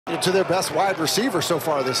To their best wide receiver so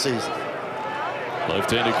far this season.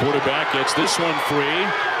 Left-handed quarterback gets this one free.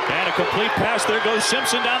 And a complete pass. There goes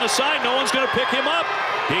Simpson down the side. No one's going to pick him up.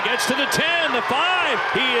 He gets to the 10, the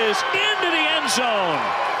 5. He is into the end zone.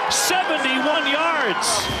 71 yards.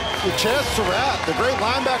 The Chaz Surratt, the great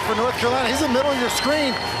linebacker for North Carolina, he's in the middle of your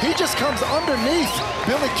screen. He just comes underneath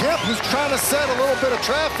Billy Kemp, who's trying to set a little bit of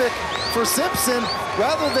traffic for Simpson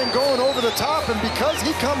rather than going over the top. And because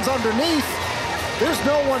he comes underneath, there's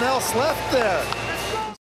no one else left there.